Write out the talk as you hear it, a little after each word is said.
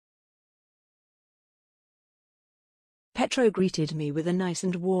Petro greeted me with a nice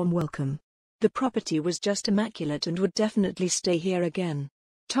and warm welcome. The property was just immaculate and would definitely stay here again.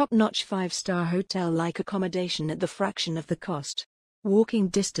 Top-notch 5-star hotel-like accommodation at the fraction of the cost. Walking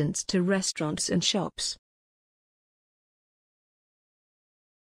distance to restaurants and shops.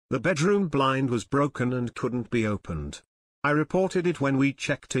 The bedroom blind was broken and couldn't be opened. I reported it when we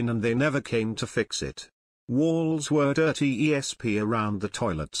checked in and they never came to fix it. Walls were dirty ESP around the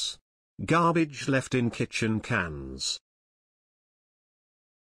toilets. Garbage left in kitchen cans.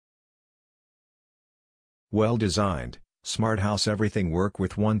 Well designed, smart house, everything work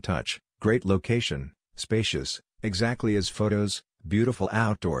with one touch, great location, spacious, exactly as photos, beautiful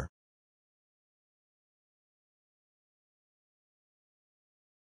outdoor.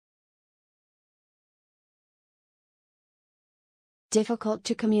 Difficult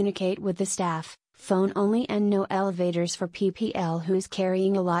to communicate with the staff, phone only and no elevators for PPL who's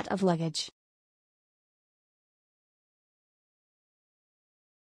carrying a lot of luggage.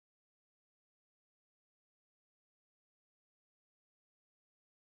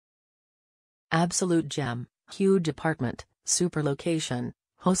 Absolute gem, huge apartment, super location,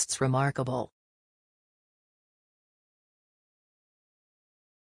 hosts remarkable.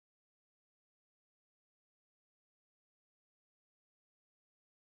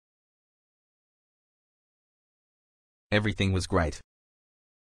 Everything was great.